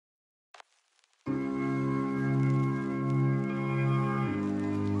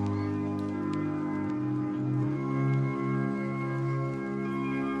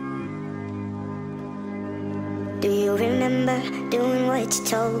you remember doing what you're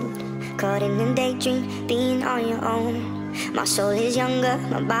told? Caught in a daydream, being on your own. My soul is younger,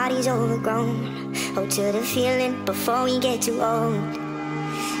 my body's overgrown. Hold to the feeling before we get too old.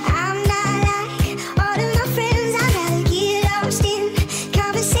 I'm not like all of my friends, I'd rather get lost in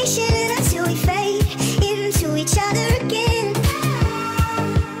conversation until we fade into each other again.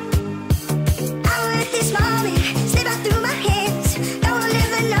 I want this moment slip out through my hands. No one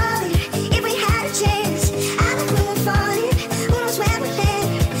ever know it if we had a chance. I like when we're falling, who knows where we'll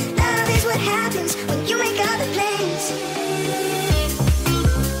land. Love is what happens when you make other plans.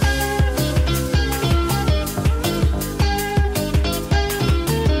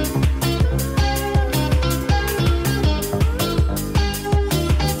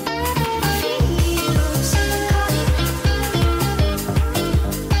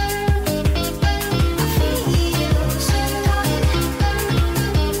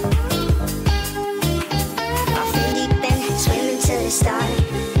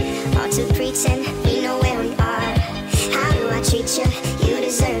 Hard to pretend we know where we are. How do I treat you? You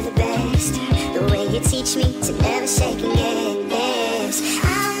deserve the best. The way you teach me to never second guess.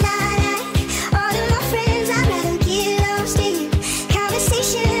 I'm not like all of my friends, I'd rather get lost in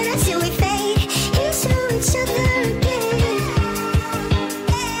conversation until we fade into each other again.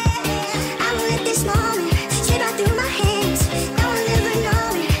 I won't let this moment slip out through my hands. No one ever know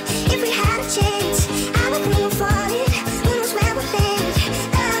it if we had a chance. I like when we're falling, who knows where we'll land.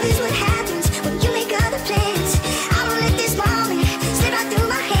 Love is what happens when you make other plans. I won't let this moment slip out through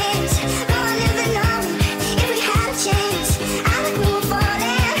my hands. No one ever know it if we had a chance. I like when we're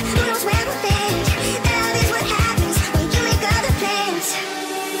falling, who knows where we'll land. Love is what happens when you make other plans.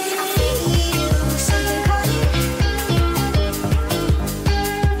 I feel something calling.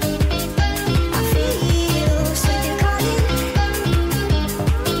 I feel something calling.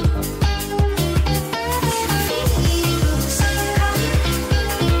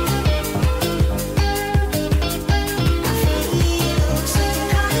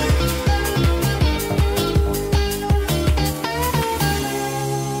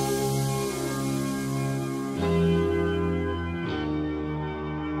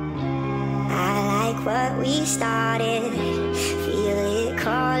 What we started, feel it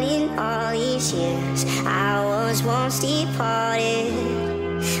calling all these years. I was once departed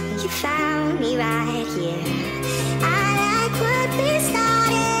when you found me right here. I like what we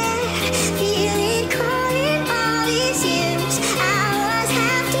started, feel it calling all these years. I was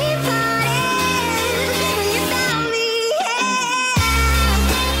half departed when you found me.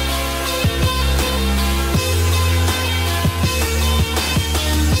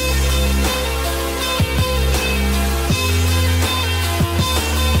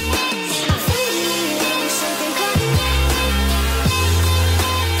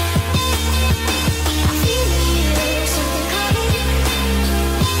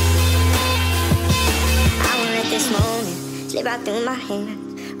 Slip out through my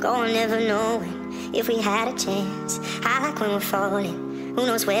hands, going never knowing if we had a chance. I like when we're falling, who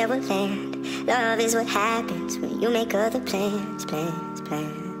knows where we'll land. Love is what happens when you make other plans.